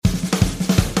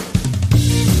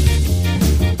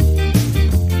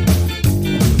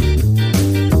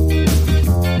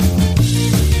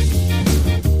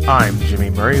I'm Jimmy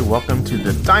Murray. Welcome to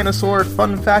the Dinosaur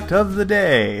Fun Fact of the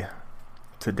Day.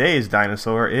 Today's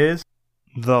dinosaur is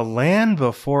the Land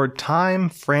Before Time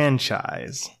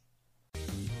franchise.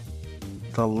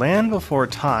 The Land Before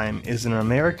Time is an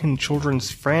American children's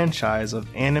franchise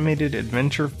of animated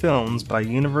adventure films by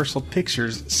Universal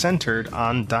Pictures centered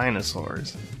on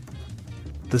dinosaurs.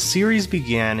 The series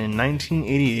began in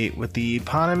 1988 with the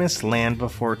eponymous Land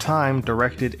Before Time,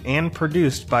 directed and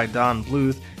produced by Don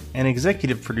Bluth and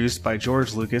executive produced by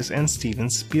George Lucas and Steven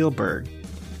Spielberg.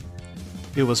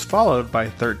 It was followed by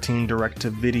 13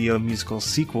 direct-to-video musical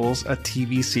sequels, a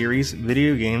TV series,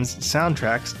 video games,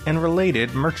 soundtracks, and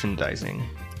related merchandising.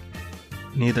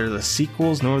 Neither the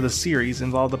sequels nor the series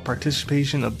involved the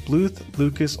participation of Bluth,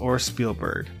 Lucas, or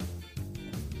Spielberg.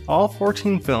 All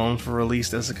 14 films were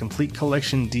released as a complete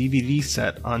collection DVD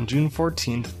set on June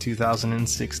 14,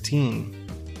 2016.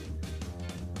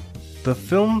 The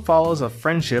film follows a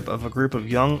friendship of a group of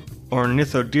young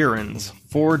ornithodyrans,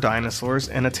 4 dinosaurs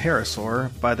and a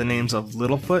pterosaur by the names of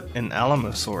Littlefoot and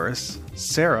Alamosaurus,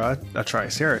 Sarah, a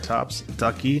triceratops,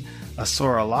 Ducky, a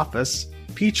Saurolophus,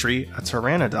 Petrie, a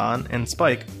pteranodon, and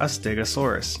Spike, a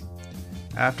stegosaurus.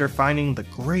 After finding the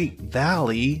Great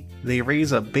Valley, they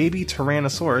raise a baby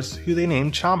Tyrannosaurus who they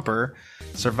name Chomper,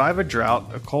 survive a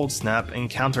drought, a cold snap,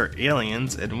 encounter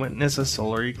aliens, and witness a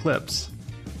solar eclipse.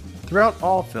 Throughout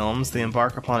all films, they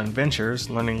embark upon adventures,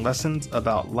 learning lessons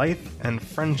about life and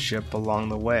friendship along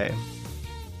the way.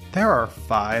 There are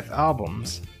 5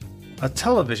 albums. A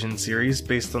television series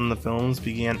based on the films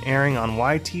began airing on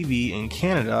YTV in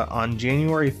Canada on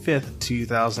January 5,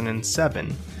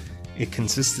 2007. It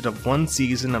consisted of 1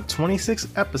 season of 26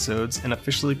 episodes and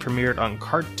officially premiered on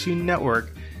Cartoon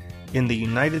Network in the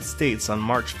United States on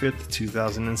March 5,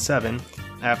 2007,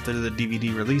 after the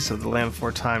DVD release of The Land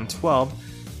Before Time 12,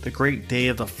 The Great Day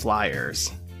of the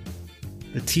Flyers.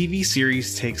 The TV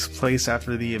series takes place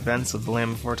after the events of The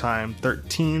Land Before Time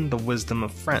 13, The Wisdom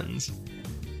of Friends.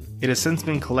 It has since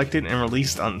been collected and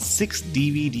released on 6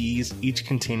 DVDs, each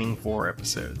containing 4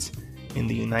 episodes, in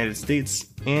the United States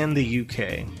and the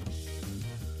UK.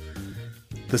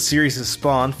 The series has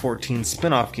spawned 14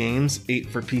 spin-off games, 8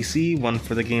 for PC, 1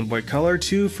 for the Game Boy Color,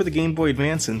 2 for the Game Boy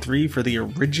Advance, and 3 for the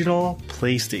original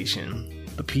PlayStation.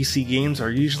 The PC games are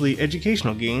usually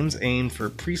educational games aimed for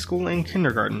preschool and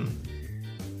kindergarten.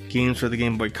 Games for the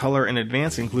Game Boy Color and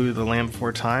Advance include The Land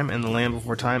Before Time and The Land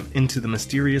Before Time Into the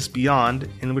Mysterious Beyond,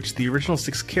 in which the original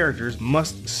 6 characters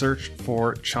must search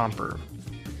for Chomper.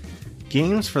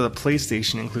 Games for the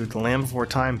PlayStation include The Land Before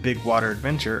Time Big Water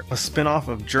Adventure, a spin-off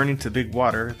of Journey to Big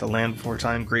Water, The Land Before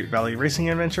Time Great Valley Racing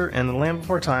Adventure, and The Land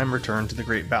Before Time Return to the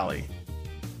Great Valley.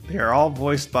 They are all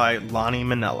voiced by Lonnie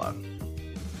Minella.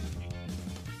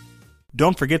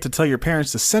 Don't forget to tell your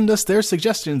parents to send us their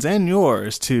suggestions and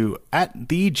yours to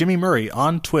 @TheJimmyMurray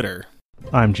on Twitter.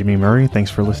 I'm Jimmy Murray.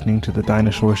 Thanks for listening to the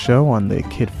Dinosaur Show on the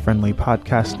Kid Friendly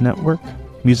Podcast Network.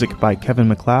 Music by Kevin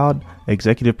MacLeod.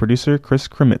 Executive producer Chris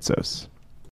Kremitzos.